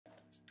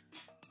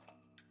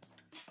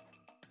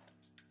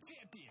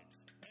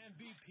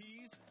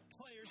MVPs,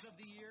 Players of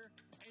the Year,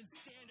 and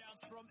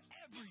standouts from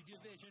every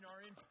division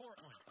are in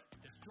Portland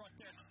to strut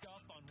their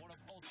stuff on one of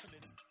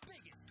Ultimate's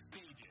biggest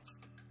stages.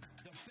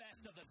 The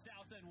best of the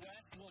South and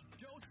West will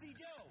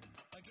do-si-do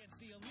against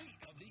the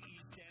elite of the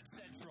East and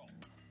Central.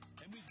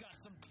 And we've got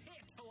some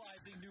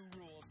tantalizing new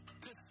rules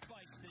to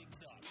spice things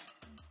up.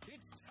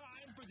 It's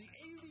time for the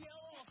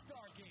AUDL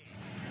All-Star Game.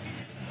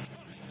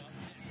 Coming up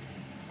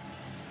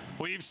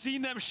next. We've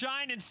seen them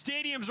shine in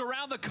stadiums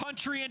around the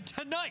country, and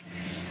tonight,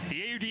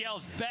 the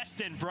AUDL's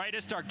best and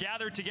brightest are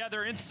gathered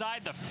together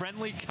inside the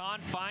friendly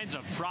confines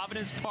of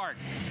Providence Park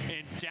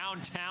in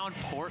downtown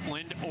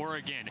Portland,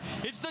 Oregon.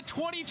 It's the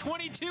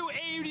 2022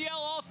 AUDL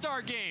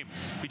All-Star Game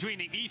between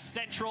the East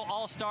Central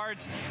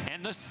All-Stars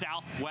and the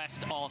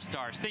Southwest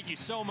All-Stars. Thank you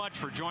so much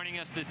for joining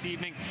us this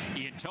evening.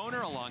 Ian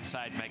Toner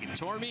alongside Megan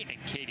Tormey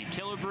and Katie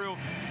Killebrew.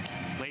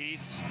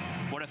 Ladies,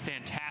 what a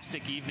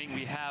fantastic evening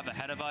we have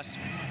ahead of us.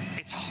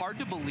 It's hard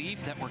to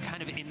believe that we're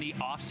kind of in the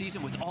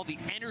off-season with all the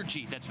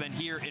energy that's been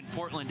here in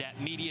Portland at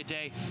Media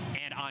Day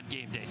and on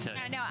game day today.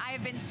 I know, I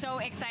have been so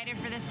excited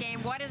for this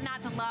game. What is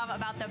not to love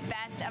about the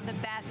best of the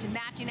best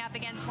matching up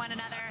against one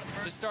another?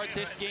 To start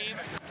this game,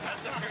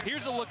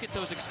 here's a look at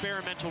those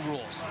experimental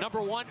rules.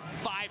 Number one,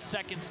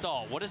 5-second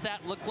stall. What does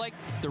that look like?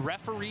 The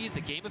referees,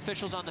 the game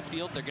officials on the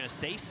field, they're going to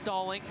say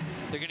stalling,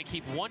 they're going to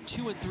keep 1,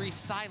 2, and 3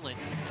 silent,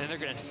 and they're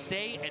going to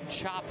say and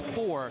chop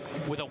 4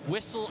 with a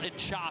whistle and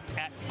chop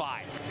at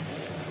 5.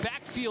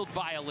 Backfield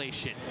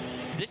violation.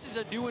 This is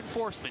a new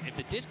enforcement. If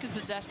the disc is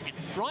possessed in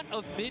front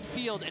of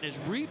midfield and is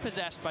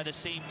repossessed by the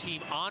same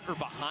team on or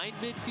behind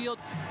midfield,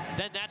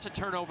 then that's a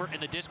turnover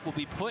and the disc will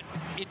be put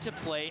into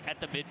play at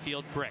the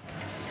midfield brick.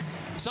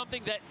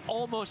 Something that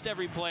almost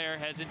every player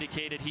has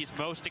indicated he's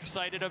most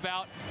excited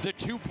about, the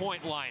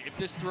 2-point line. If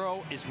this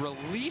throw is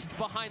released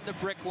behind the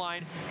brick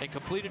line and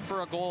completed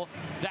for a goal,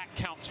 that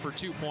counts for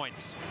 2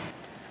 points.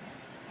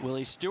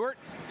 Willie Stewart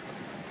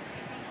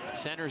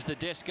centers the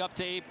disc up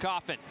to Abe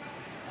Coffin.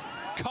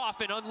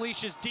 Coffin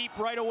unleashes deep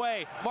right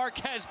away.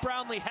 Marquez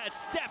Brownlee has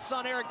steps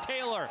on Eric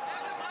Taylor.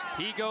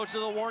 He goes to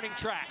the warning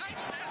track.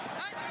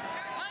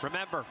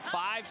 Remember,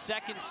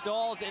 5-second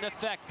stalls in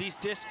effect. These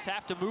discs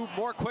have to move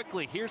more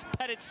quickly. Here's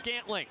Pettit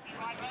Scantling.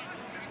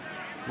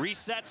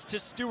 Resets to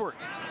Stewart,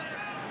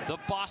 the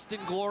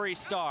Boston Glory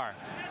star.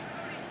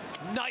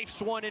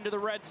 Knifes one into the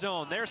red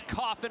zone. There's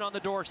Coffin on the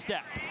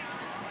doorstep.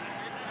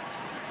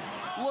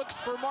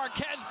 Looks for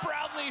Marquez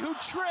Brownlee, who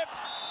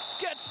trips,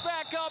 gets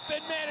back up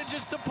and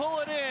manages to pull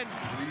it in.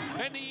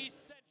 And the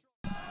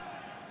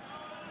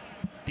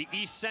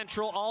East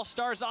Central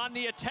All-Stars on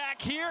the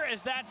attack here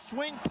as that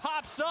swing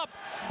pops up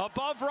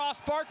above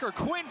Ross Barker.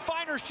 Quinn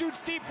Finer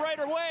shoots deep right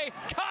away.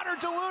 Connor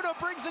DeLuna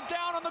brings it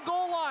down on the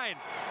goal line.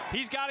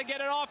 He's got to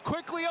get it off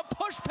quickly. A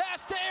push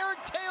pass to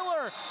Eric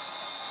Taylor.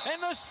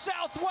 And the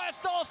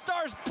Southwest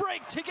All-Stars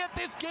break to get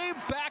this game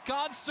back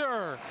on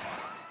serve.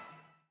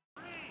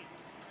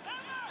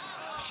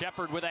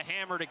 Shepard with a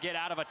hammer to get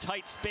out of a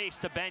tight space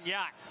to Ben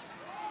Yacht.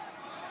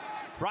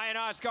 Ryan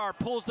Osgar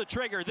pulls the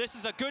trigger. This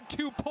is a good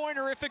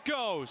 2-pointer if it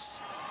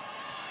goes.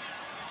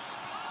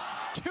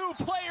 2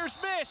 players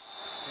miss.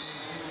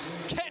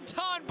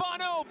 Kenton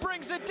Bono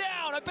brings it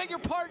down. I beg your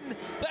pardon,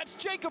 that's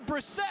Jacob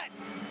Brissett.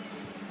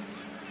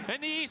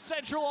 And the East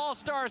Central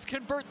All-Stars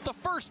convert the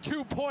first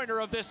 2-pointer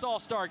of this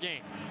All-Star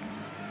game.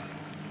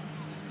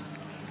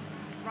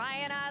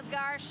 Ryan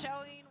Osgar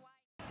showing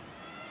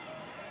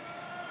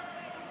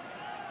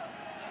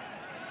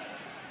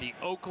The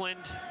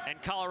Oakland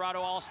and Colorado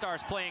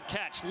All-Stars playing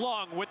catch.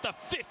 Long with the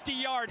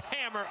 50-yard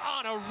hammer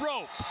on a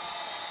rope.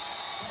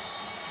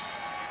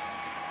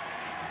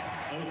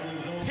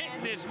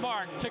 Hitting his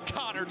mark to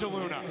Connor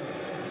DeLuna.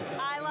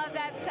 I love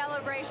that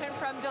celebration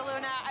from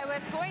DeLuna. I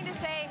was going to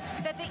say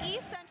that the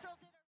East Central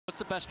did. What's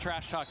the best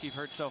trash talk you've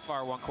heard so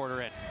far 1 quarter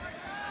in?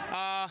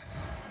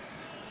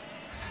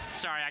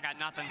 Sorry, I got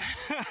nothing.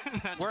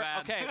 That's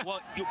bad. Okay, well,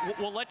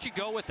 we'll let you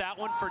go with that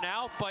one for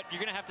now, but you're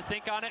going to have to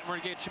think on it, and we're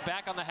going to get you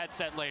back on the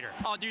headset later.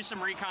 I'll do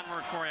some recon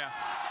work for you.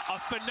 A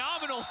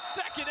phenomenal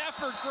second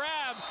effort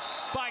grab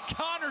by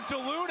Connor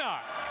DeLuna.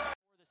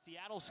 For the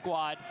Seattle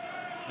squad,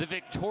 the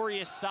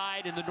victorious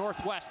side in the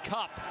Northwest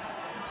Cup.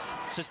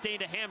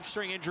 Sustained a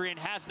hamstring injury and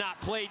has not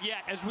played yet,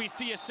 as we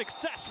see a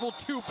successful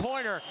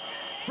 2-pointer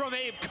from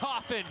Abe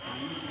Coffin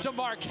to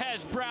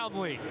Marquez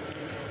Brownlee.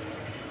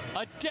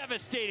 A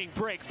devastating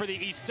break for the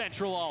East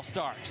Central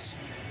All-Stars.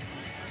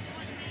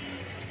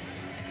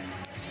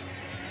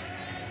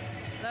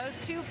 those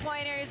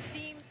 2-pointers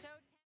seem so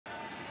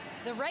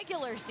the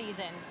regular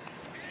season.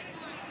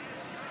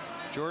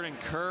 Jordan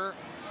Kerr,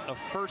 a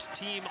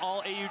first-team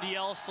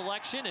All-AUDL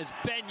selection as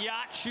Ben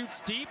Yacht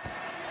shoots deep.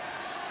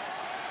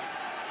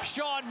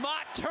 Sean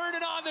Mott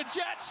turning on the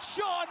Jets.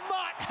 Sean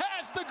Mott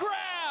has the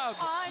grab.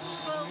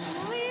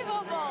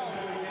 Unbelievable.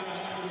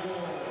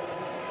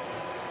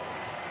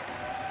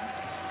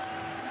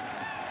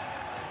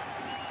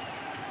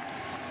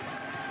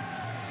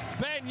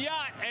 Ben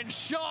Yacht and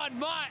Sean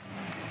Mott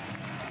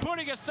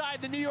putting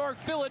aside the New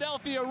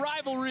York-Philadelphia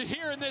rivalry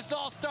here in this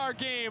All-Star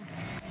game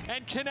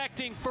and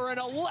connecting for an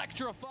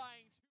electrifying...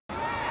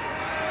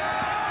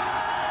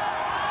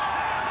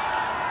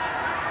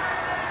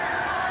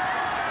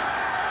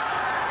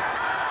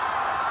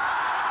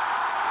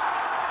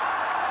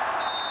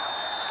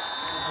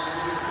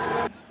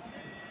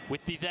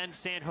 with the then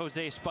San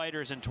Jose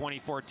Spiders in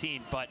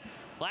 2014. But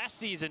last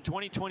season,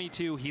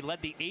 2022, he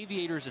led the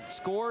Aviators in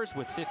scores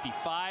with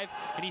 55,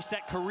 and he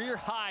set career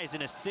highs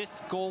in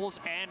assists, goals,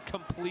 and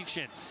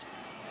completions.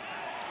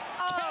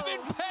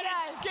 Kevin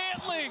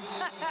Pettit-Scantling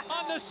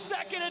on the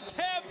second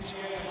attempt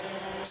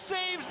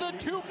saves the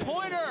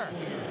two-pointer.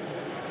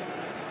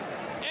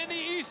 And the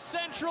East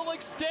Central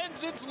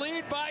extends its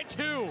lead by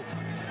 2.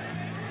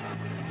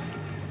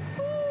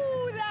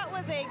 Ooh, that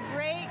was a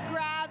great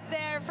grab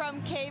there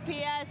from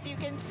KPS. You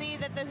can see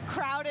that this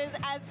crowd is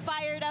as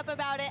fired up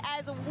about it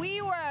as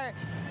we were.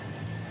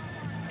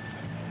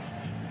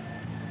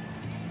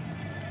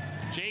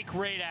 Jake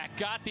Radak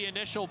got the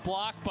initial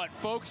block, but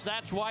folks,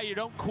 that's why you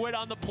don't quit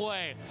on the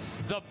play.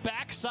 The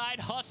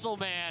backside hustle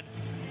man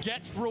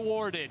gets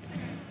rewarded.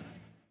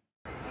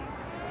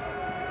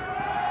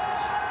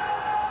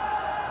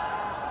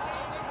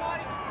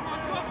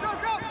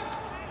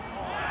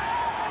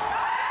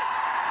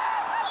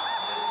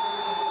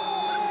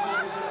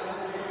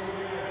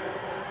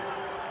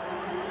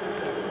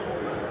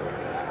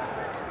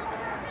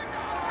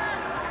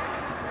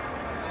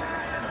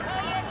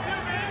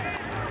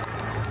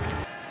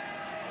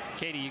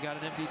 Katie, you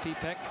got an MVP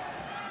pick?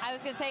 I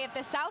was going to say, if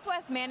the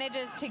Southwest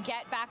manages to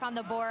get back on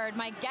the board,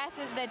 my guess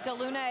is that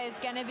DeLuna is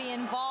going to be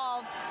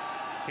involved.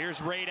 Here's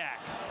Radak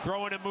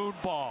throwing a moon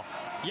ball.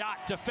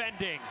 Yacht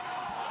defending.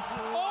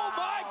 Oh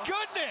my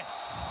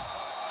goodness!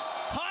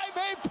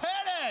 Jaime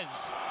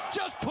Perez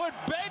just put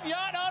Ben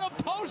Yacht on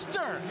a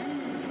poster.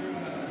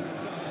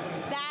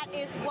 That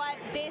is what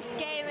this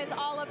game is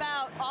all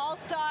about.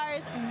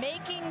 All-Stars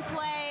making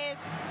plays.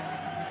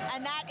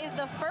 And that is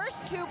the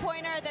first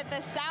two-pointer that the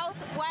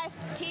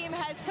Southwest team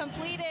has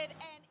completed.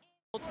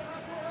 And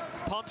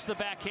pumps the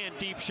backhand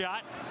deep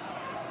shot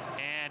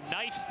and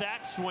knifes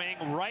that swing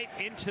right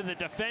into the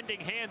defending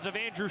hands of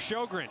Andrew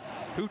Sjogren,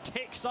 who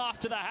takes off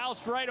to the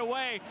house right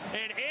away.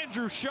 And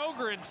Andrew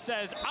Sjogren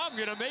says, I'm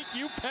going to make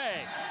you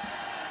pay.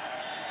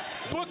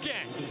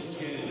 Bookends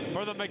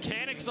for the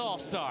Mechanix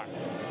All-Star.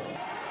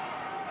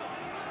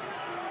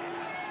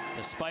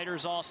 The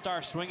Spiders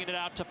All-Star swinging it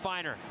out to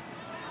Feiner.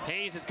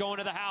 Hayes is going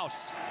to the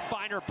house.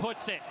 Feiner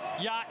puts it.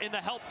 Yacht in the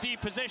help D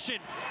position,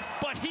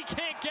 but he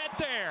can't get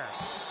there.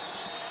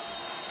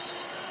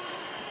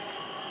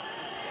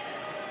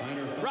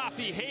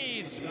 Rafi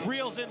Hayes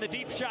reels in the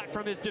deep shot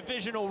from his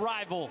divisional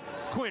rival,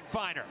 Quinn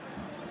Feiner.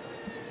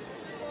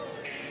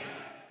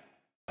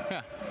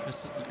 Yeah,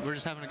 we're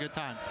just having a good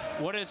time.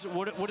 What does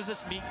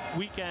this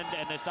weekend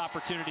and this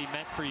opportunity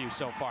meant for you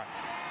so far?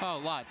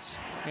 Oh, lots.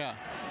 Yeah.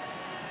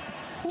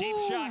 Deep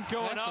shot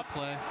going that's up. A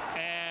play.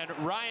 And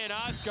Ryan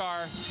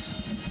Oscar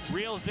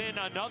reels in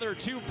another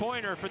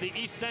two-pointer for the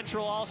East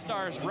Central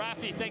All-Stars.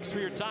 Rafi, thanks for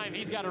your time.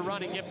 He's got to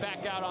run and get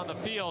back out on the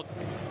field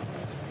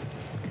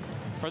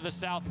for the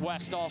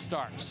Southwest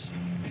All-Stars.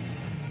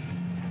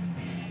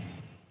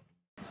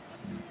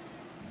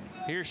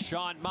 Here's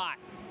Sean Mott,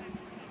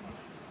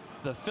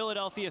 the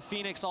Philadelphia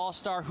Phoenix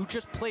All-Star, who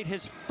just played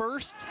his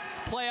first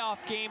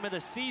playoff game of the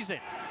season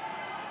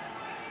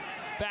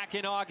back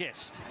in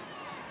August.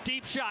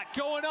 Deep shot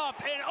going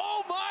up, and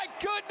oh my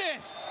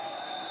goodness!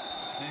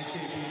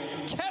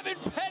 Kevin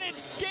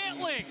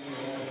Pettit-Scantling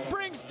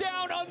brings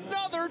down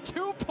another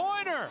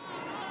two-pointer.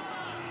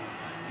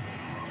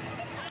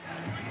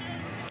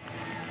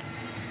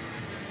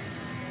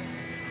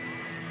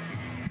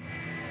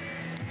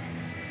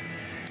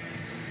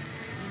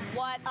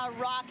 what a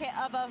rocket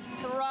of a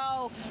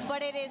throw,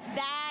 but it is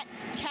that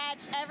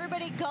catch.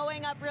 Everybody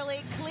going up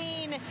really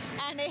clean,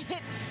 and it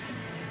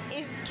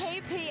is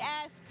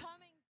KPS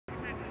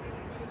coming.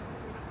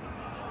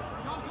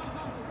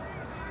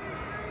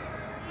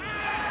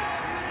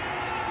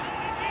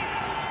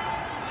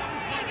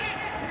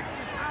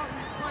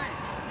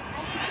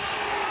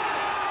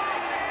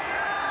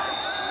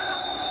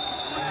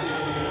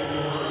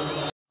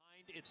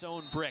 Its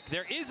own brick.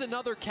 There is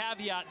another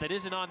caveat that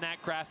isn't on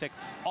that graphic.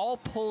 All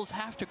pulls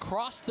have to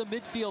cross the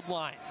midfield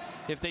line.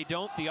 If they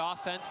don't, the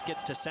offense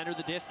gets to center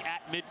the disc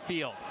at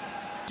midfield.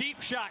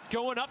 Deep shot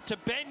going up to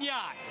Ben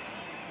Yacht.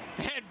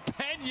 And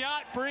Ben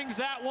Yacht brings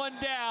that one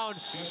down.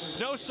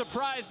 No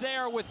surprise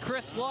there with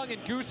Chris Lung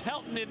and Goose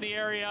Helton in the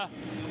area.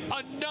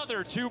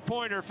 Another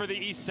two-pointer for the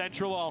East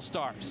Central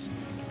All-Stars.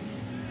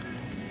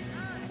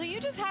 So you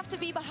just have to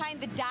be behind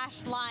the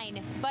dashed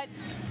line, but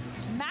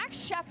Max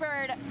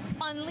Shepard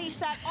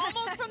unleashed that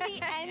almost from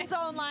the end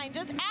zone line,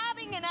 just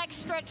adding an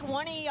extra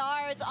 20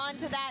 yards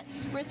onto that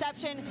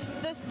reception.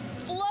 The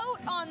float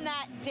on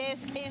that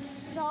disc is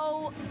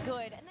so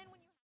good. And then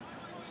when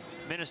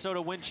you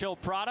Minnesota Wind Chill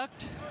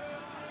product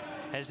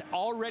has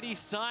already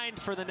signed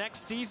for the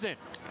next season.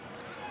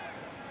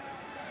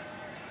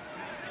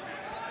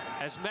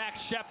 As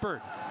Max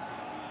Shepard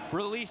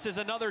releases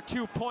another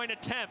two-point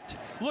attempt,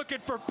 looking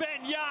for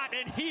Ben Yacht,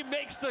 and he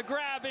makes the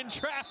grab in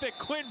traffic.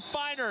 Quinn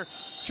Feiner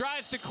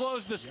tries to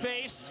close the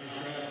space.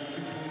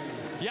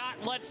 Yacht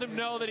lets him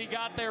know that he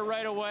got there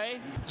right away.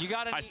 You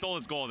got I stole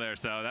his goal there,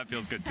 so that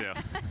feels good too.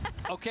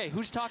 Okay,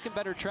 who's talking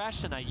better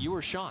trash tonight, you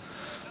or Sean?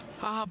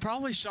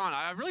 Probably Sean.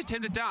 I really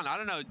tamed it down. I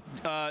don't know.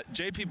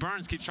 JP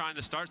Burns keeps trying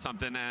to start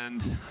something,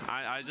 and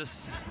I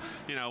just,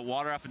 you know,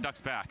 water off a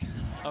duck's back.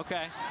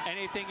 Okay.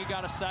 Anything you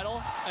got to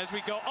settle as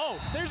we go? Oh,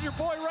 there's your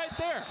boy right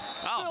there.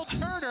 Oh. Phil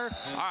Turner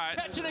All right.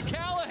 catching a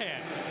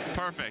Callahan.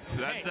 Perfect.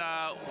 That's,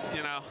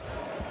 you know,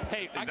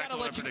 hey, exactly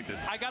what I predicted.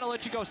 I got to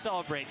let you go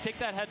celebrate. Take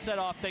that headset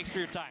off. Thanks for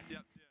your time.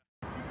 Yep.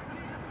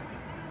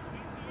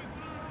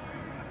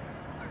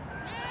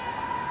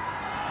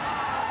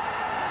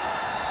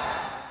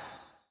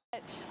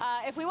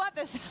 If we want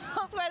the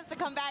Southwest to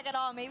come back at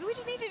all, maybe we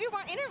just need to do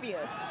more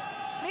interviews.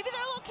 Maybe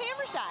they're a little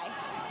camera shy.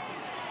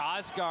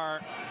 Oscar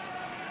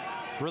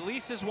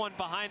releases one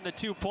behind the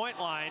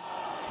 2-point line.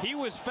 He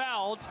was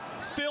fouled.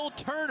 Phil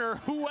Turner,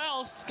 who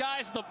else,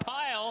 skies the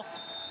pile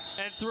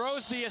and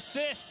throws the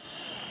assist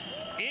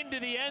into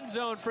the end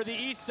zone for the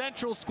East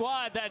Central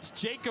squad. That's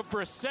Jacob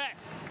Brissett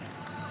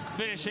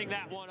finishing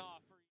that one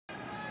off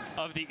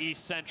of the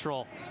East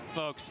Central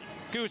folks.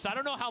 Goose, I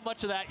don't know how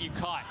much of that you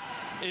caught.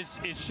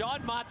 Is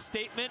Sean Mott's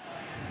statement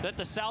that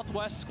the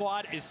Southwest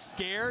squad is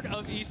scared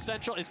of East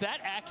Central, is that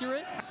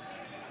accurate?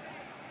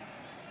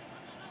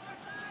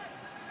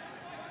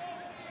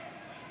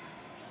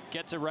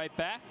 Gets it right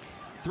back,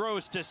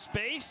 throws to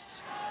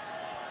space.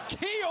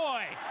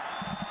 Keoy!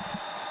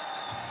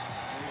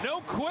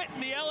 No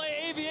quitting the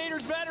LA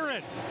Aviators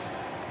veteran.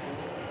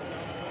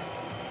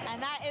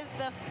 And that is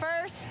the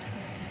first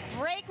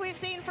break we've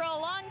seen for a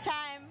long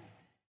time.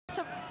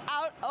 So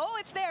out, oh,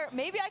 it's there.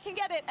 Maybe I can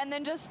get it, and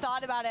then just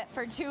thought about it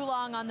for too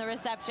long on the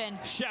reception.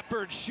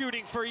 Shepard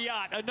shooting for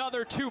Yacht,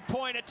 another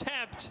 2-point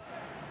attempt.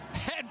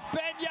 And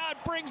Ben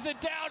Yacht brings it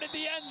down in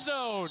the end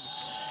zone.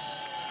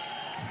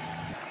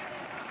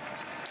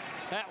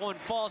 That one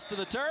falls to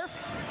the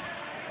turf.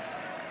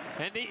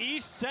 And the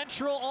East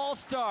Central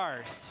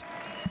All-Stars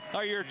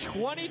are your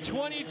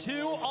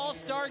 2022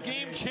 All-Star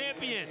Game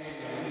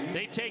champions.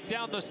 They take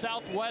down the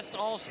Southwest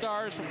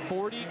All-Stars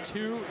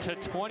 42-24.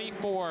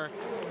 ABL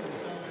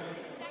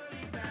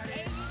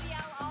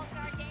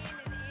All-Star Game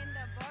is in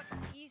the books.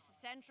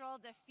 East Central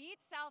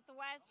defeats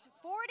Southwest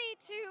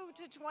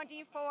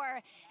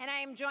 42-24. And I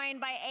am joined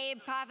by Abe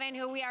Coffin,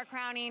 who we are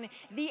crowning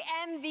the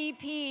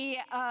MVP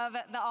of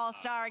the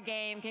All-Star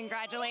Game.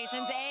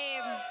 Congratulations,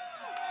 Abe.